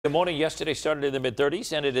Good morning. Yesterday started in the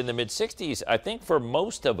mid-30s, ended in the mid-60s. I think for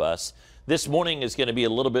most of us, this morning is going to be a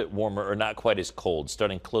little bit warmer or not quite as cold,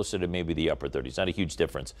 starting closer to maybe the upper 30s. Not a huge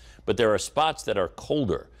difference, but there are spots that are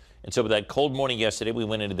colder. And so with that cold morning yesterday, we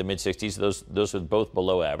went into the mid-60s. Those were both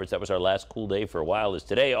below average. That was our last cool day for a while. Is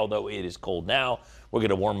today, although it is cold now, we're going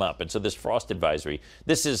to warm up. And so this frost advisory,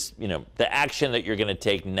 this is, the action that you're going to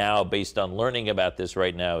take now based on learning about this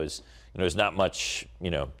right now is, there's not much,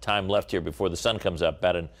 time left here before the sun comes up,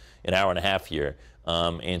 about an hour and a half here.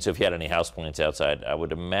 And so if you had any houseplants outside, I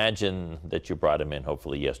would imagine that you brought them in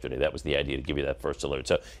hopefully yesterday. That was the idea, to give you that first alert.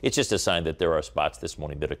 So it's just a sign that there are spots this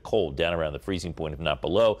morning that are cold, down around the freezing point, if not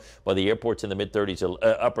below. While the airport's in the mid-30s,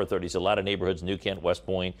 upper 30s, a lot of neighborhoods, New Kent, West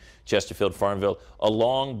Point, Chesterfield, Farmville,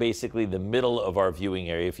 along basically the middle of our viewing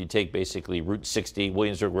area. If you take basically Route 60,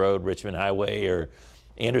 Williamsburg Road, Richmond Highway, or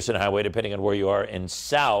Anderson Highway, depending on where you are, and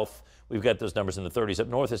south, we've got those numbers in the 30s. Up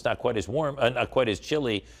north, it's not quite as warm, not quite as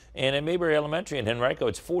chilly. And at Mayberry Elementary in Henrico,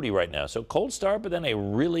 it's 40 right now. So cold start, but then a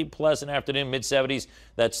really pleasant afternoon, mid-70s.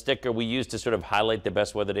 That sticker we use to sort of highlight the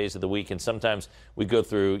best weather days of the week. And sometimes we go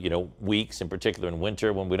through, weeks, in particular in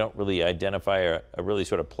winter, when we don't really identify a really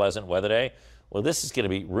sort of pleasant weather day. Well, this is going to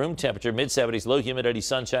be room temperature, mid-70s, low humidity,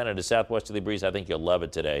 sunshine, and a southwesterly breeze. I think you'll love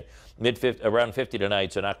it today. Around 50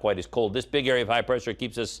 tonight, so not quite as cold. This big area of high pressure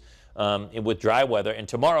keeps us with dry weather. And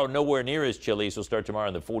tomorrow, nowhere near as chilly. So we'll start tomorrow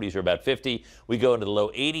in the 40s or about 50. We go into the low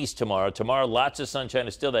 80s tomorrow. Tomorrow, lots of sunshine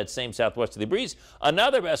and still that same southwesterly breeze.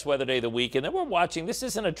 Another best weather day of the week. And then we're watching, this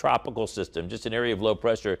isn't a tropical system, just an area of low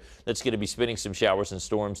pressure that's going to be spinning some showers and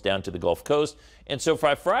storms down to the Gulf Coast. And so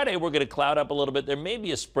Friday, we're going to cloud up a little bit. There may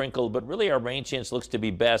be a sprinkle, but really our rain chance looks to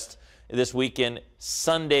be best this weekend,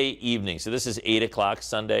 Sunday evening. So this is 8 o'clock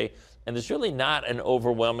Sunday. And there's really not an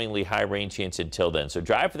overwhelmingly high rain chance until then. So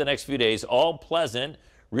drive for the next few days, all pleasant,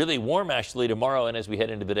 really warm actually tomorrow. And as we head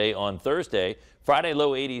into the day on Thursday, Friday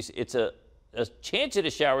low 80s, it's a chance at a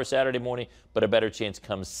shower Saturday morning, but a better chance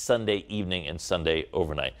comes Sunday evening and Sunday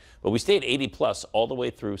overnight. But we stay at 80 plus all the way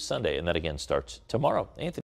through Sunday. And that again starts tomorrow. Anthony.